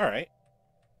 Alright.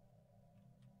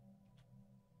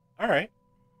 Alright.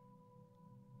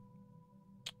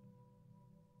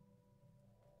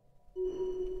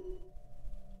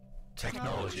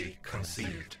 Technology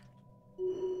conceived.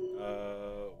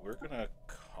 We're gonna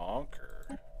conquer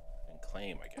and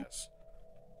claim, I guess.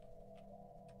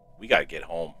 We gotta get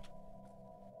home.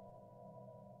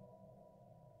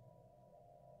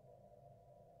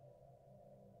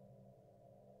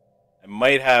 I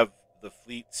might have the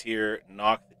fleets here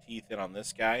knock the teeth in on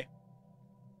this guy.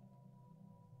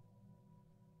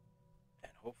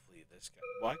 And hopefully this guy...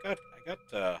 Well, I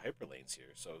got hyperlanes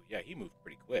here, so yeah, he moved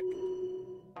pretty quick.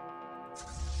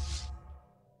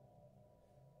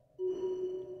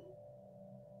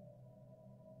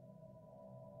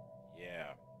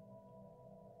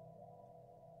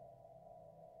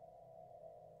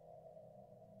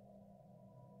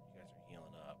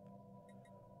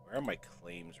 Where are my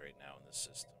claims right now in the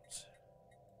systems?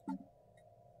 Here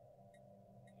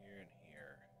and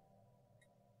here.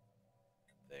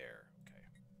 There. Okay.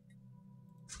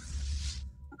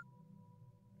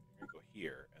 You're gonna go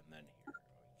here and then here. Oh,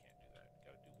 you can't do that. You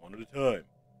gotta do one at a time.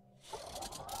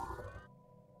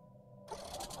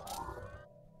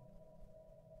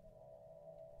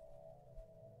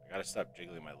 I gotta stop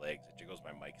jiggling my legs. It jiggles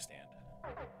my mic stand.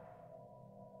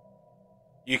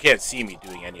 You can't see me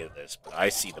doing any of this, but I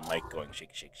see the mic going shake,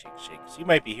 shake, shake, shake. So you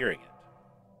might be hearing it.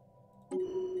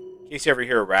 In case you ever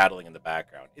hear a rattling in the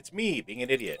background, it's me being an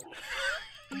idiot.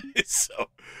 So.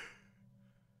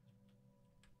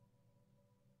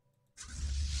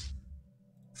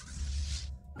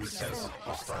 We sense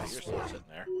hostile You're still swarm. sitting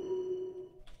there.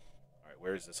 Alright,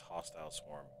 where is this hostile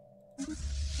swarm?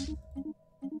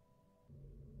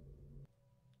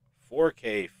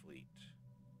 4K fleet.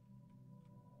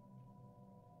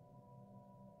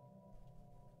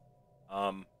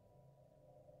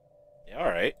 Yeah,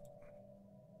 alright.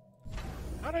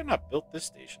 How did I not build this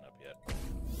station up yet?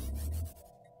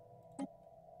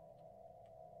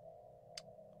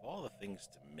 Of all the things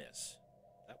to miss,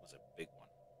 that was a big one.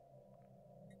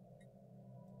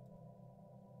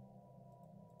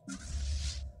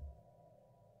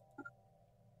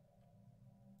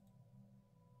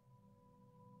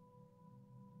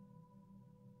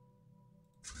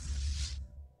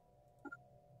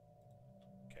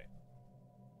 Okay.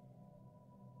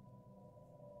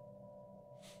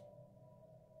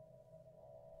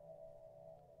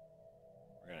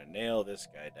 We're gonna nail this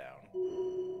guy down.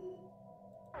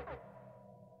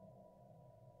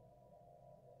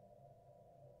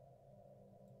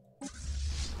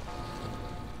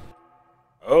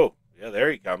 Oh, yeah,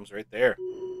 there he comes, right there.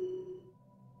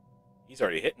 He's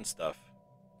already hitting stuff.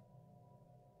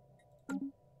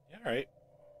 Yeah, alright.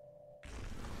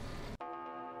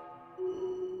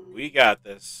 We got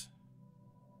this.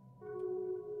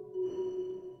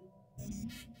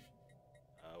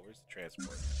 Where's the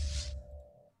transport?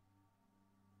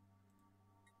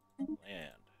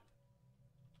 Land.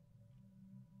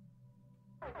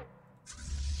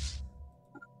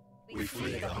 We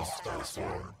flee the hostile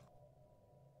swarm.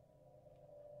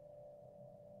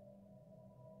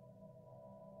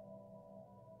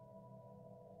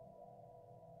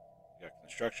 We got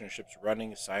construction ships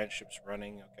running, science ships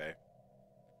running. Okay.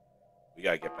 We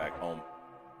gotta get back home.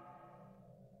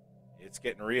 It's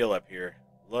getting real up here.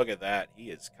 Look at that. He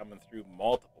is coming through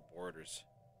multiple borders.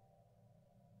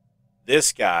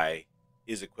 This guy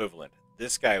is equivalent.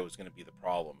 This guy was going to be the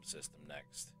problem system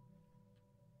next.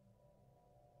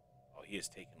 Oh, he has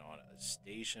taken on a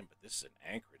station, but this is an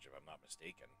anchorage if I'm not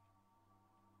mistaken.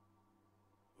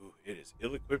 Ooh, it is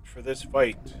ill-equipped for this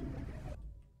fight.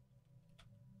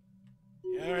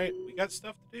 Yeah, alright. We got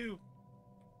stuff to do.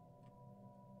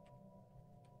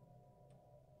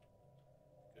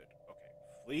 Good. Okay.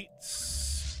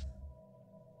 Fleets.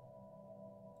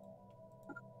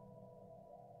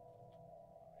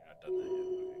 You're not done that yet.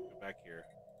 Okay, go back here.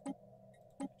 Did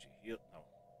you heal? No.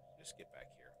 Just get back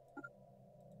here.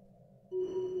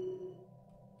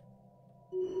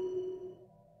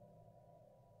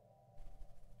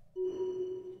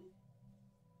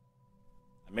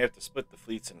 I may have to split the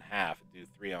fleets in half and do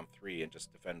 3-on-3 and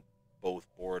just defend both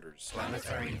borders.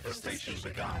 Planetary infestation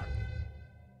begun.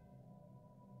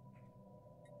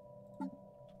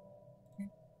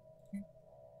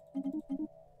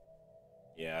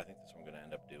 Yeah, I think that's what I'm going to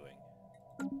end up doing.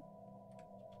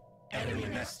 Enemy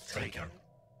nest taken.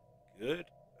 Good.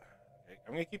 Okay,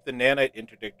 I'm going to keep the nanite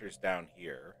interdictors down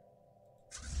here.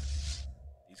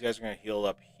 These guys are going to heal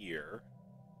up here.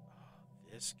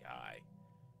 Oh, this guy.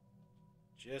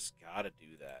 Just got to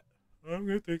do that. I'm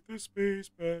going to take the space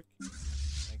back.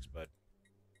 Thanks, bud.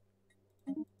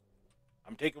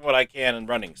 I'm taking what I can and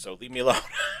running, so leave me alone.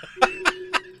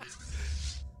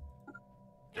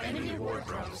 Enemy war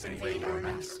drones invade our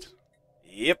nest.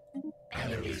 Yep.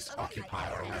 Enemies occupy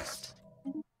our nest.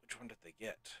 Which one did they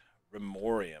get?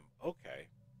 Remorium. Okay.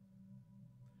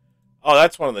 Oh,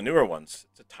 that's one of the newer ones.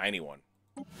 It's a tiny one.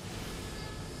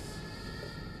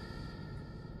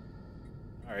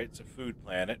 Alright, it's a food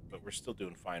planet, but we're still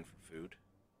doing fine for food.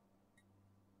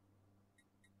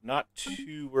 Not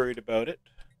too worried about it.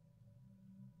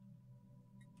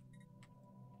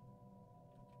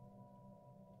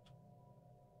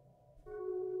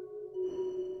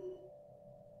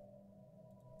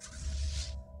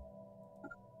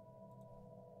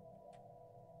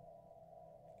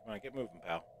 Come on, get moving,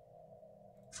 pal.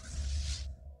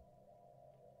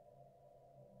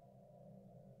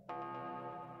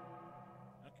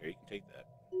 Okay, you can take that.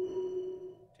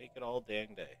 Take it all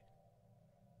dang day.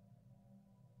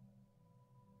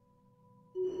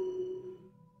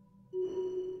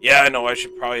 Yeah, I know. I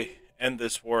should probably end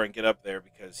this war and get up there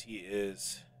because he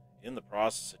is in the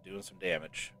process of doing some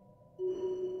damage. I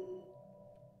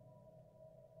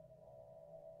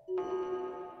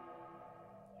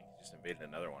think he just invaded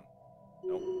another one.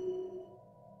 Nope.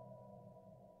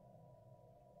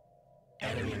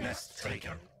 Enemy nest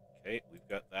taken. Okay, we've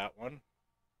got that one.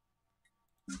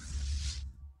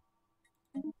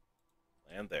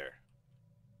 Land there.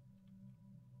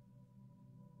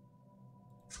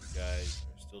 You guys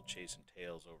are still chasing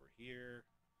tails over here.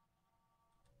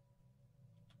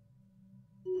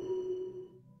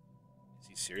 Is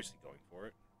he seriously going for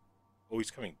it? Oh,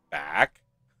 he's coming back?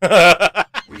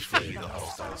 We flee the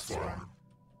hostile swarm.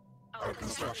 Our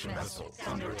construction vessel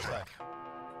under attack.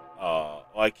 Well,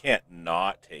 I can't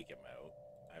not take him out.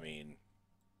 I mean,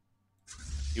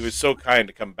 he was so kind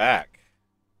to come back.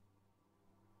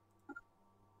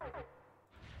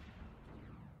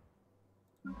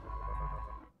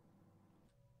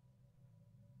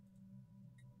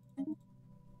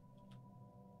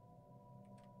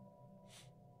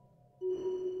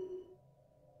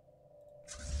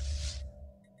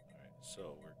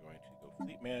 So we're going to go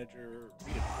fleet manager,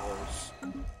 reinforce.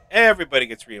 Everybody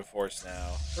gets reinforced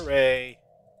now. Hooray.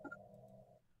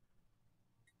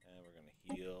 And we're going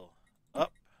to heal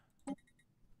up.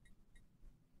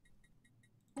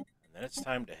 And then it's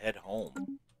time to head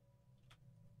home.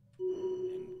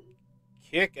 And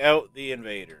kick out the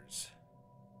invaders.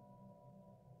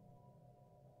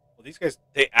 Well, these guys,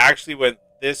 they actually went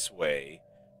this way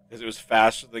because it was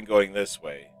faster than going this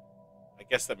way. I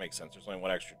guess that makes sense. There's only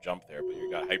one extra jump there, but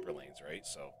you got hyperlanes, right?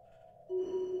 So,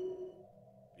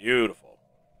 beautiful.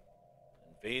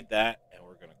 Invade that, and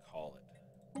we're going to call it.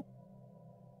 That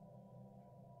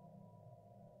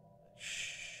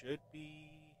should be...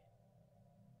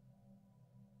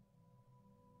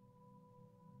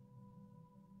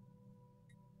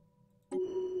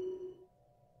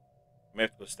 may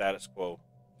have to go status quo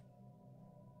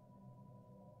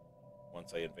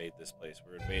once I invade this place.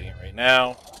 We're invading it right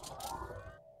now.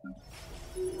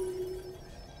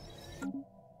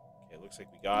 Okay, looks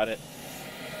like we got it.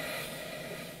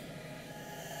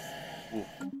 Ooh.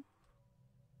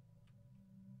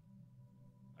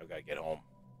 I've got to get home.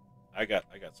 I got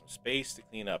some space to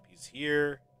clean up. He's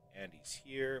here and he's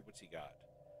here. What's he got?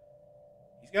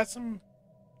 He's got some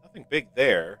nothing big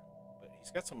there, but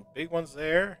he's got some big ones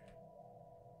there.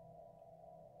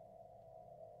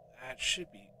 That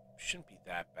shouldn't be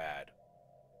that bad.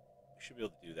 We should be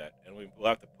able to do that, and we'll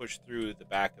have to push through the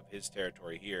back of his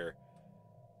territory here.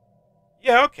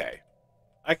 Yeah, okay.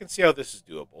 I can see how this is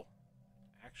doable.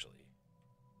 Actually,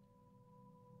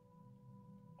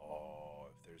 oh,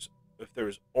 if there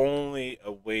was only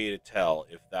a way to tell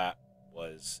if that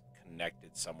was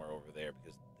connected somewhere over there,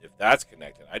 because if that's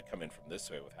connected, I'd come in from this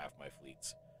way with half my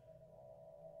fleets.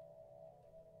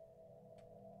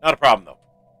 Not a problem, though.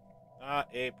 Not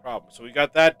a problem. So we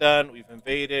got that done. We've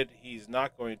invaded. He's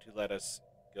not going to let us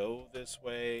go this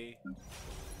way.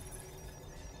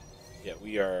 Yeah,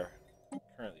 we are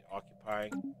currently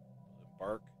occupying.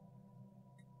 Embark.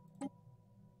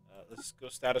 Let's go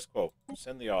status quo.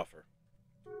 Send the offer.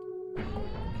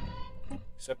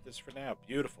 Accept this for now.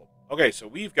 Beautiful. Okay, so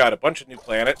we've got a bunch of new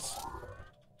planets.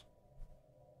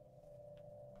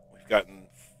 We've gotten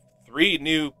 3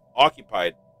 new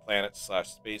occupied planets /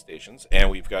 space stations, and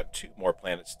we've got 2 more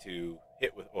planets to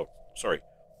hit with. Oh, sorry,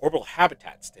 orbital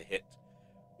habitats to hit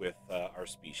with our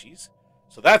species.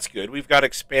 So that's good. We've got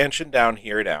expansion down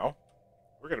here now.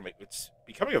 We're gonna make it's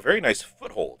becoming a very nice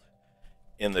foothold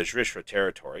in the Zhrishra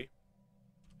territory,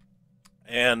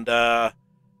 and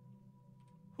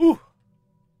whew.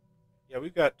 Yeah,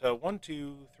 we've got 1,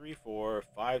 2, 3, 4,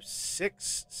 5,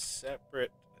 6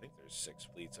 separate. I think there's 6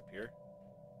 fleets up here.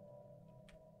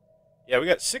 Yeah, we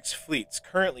got 6 fleets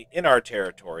currently in our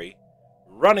territory,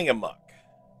 running amok.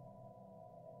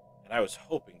 And I was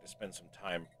hoping to spend some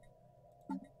time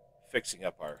fixing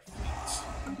up our fleets,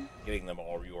 getting them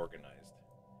all reorganized.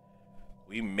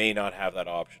 We may not have that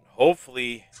option.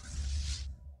 Hopefully,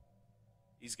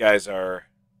 these guys are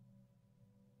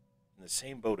in the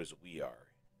same boat as we are.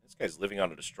 This guy's living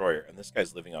on a destroyer, and this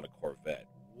guy's living on a corvette.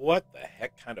 What the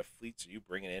heck kind of fleets are you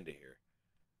bringing into here?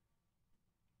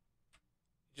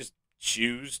 Just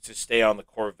choose to stay on the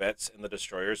corvettes and the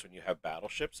destroyers when you have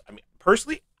battleships? I mean,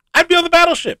 personally, I'd be on the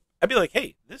battleship. I'd be like,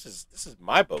 hey, this is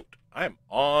my boat. I'm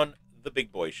on the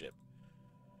big boy ship.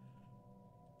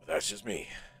 But that's just me.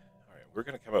 All right, we're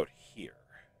going to come out here.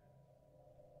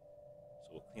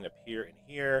 So we'll clean up here and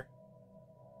here.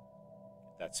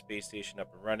 Get that space station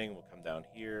up and running. We'll come down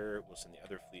here. We'll send the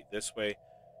other fleet this way.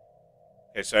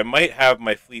 Okay, so I might have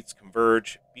my fleets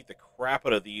converge, beat the crap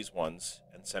out of these ones,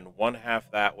 and send one half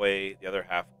that way, the other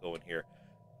half go in here.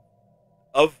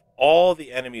 Of all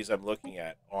the enemies I'm looking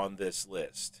at on this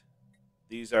list,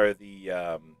 these are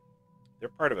the, they're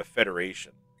part of a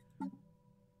federation.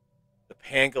 The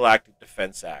Pan-Galactic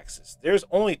Defense Axis. There's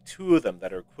only 2 of them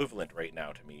that are equivalent right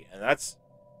now to me, and that's,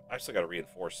 I've still got to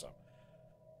reinforce some.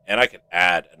 And I could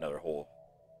add another whole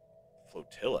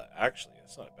flotilla, actually.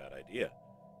 That's not a bad idea.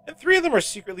 And 3 of them are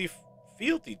secretly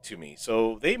fealty to me,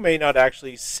 so they may not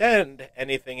actually send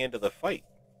anything into the fight.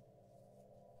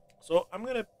 So I'm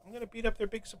gonna beat up their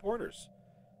big supporters.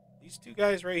 These 2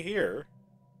 guys right here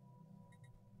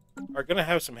are gonna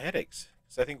have some headaches.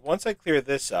 So I think once I clear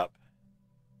this up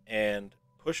and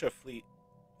push a fleet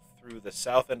through the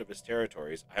south end of his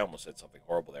territories, I almost said something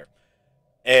horrible there.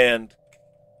 And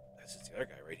this is the other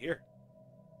guy right here.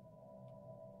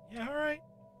 Yeah, all right.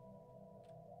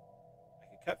 I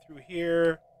can cut through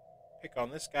here, pick on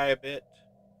this guy a bit.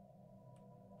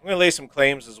 I'm going to lay some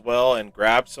claims as well and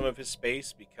grab some of his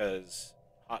space because,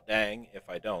 hot dang, if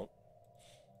I don't.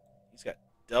 He's got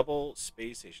double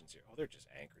space stations here. Oh, they're just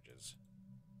anchorages.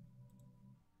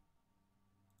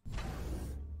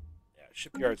 Yeah,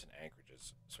 shipyards and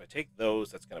anchorages. So I take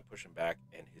those, that's going to push him back,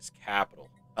 and his capital.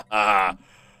 I'm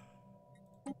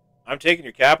taking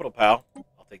your capital, pal.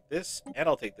 I'll take this, and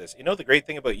I'll take this. You know the great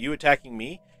thing about you attacking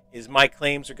me is my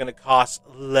claims are going to cost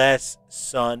less,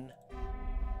 son.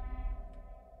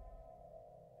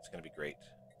 It's going to be great.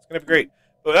 It's going to be great.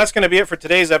 But that's going to be it for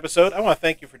today's episode. I want to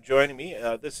thank you for joining me.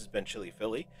 This has been Chili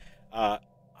Philly. I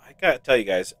got to tell you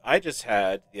guys, I just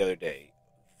had the other day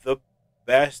the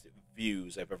best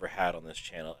views I've ever had on this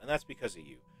channel, and that's because of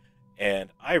you.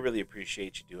 And I really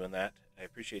appreciate you doing that. I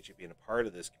appreciate you being a part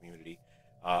of this community.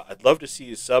 I'd love to see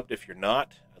you subbed if you're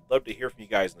not. I'd love to hear from you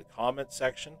guys in the comments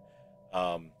section.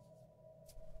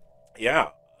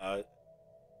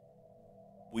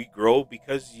 We grow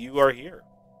because you are here,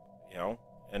 you know,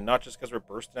 and not just because we're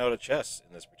bursting out of chests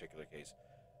in this particular case.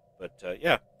 But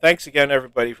yeah, thanks again,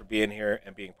 everybody, for being here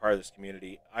and being part of this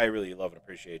community. I really love and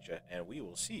appreciate you, and we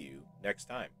will see you next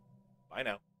time. Bye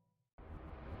now.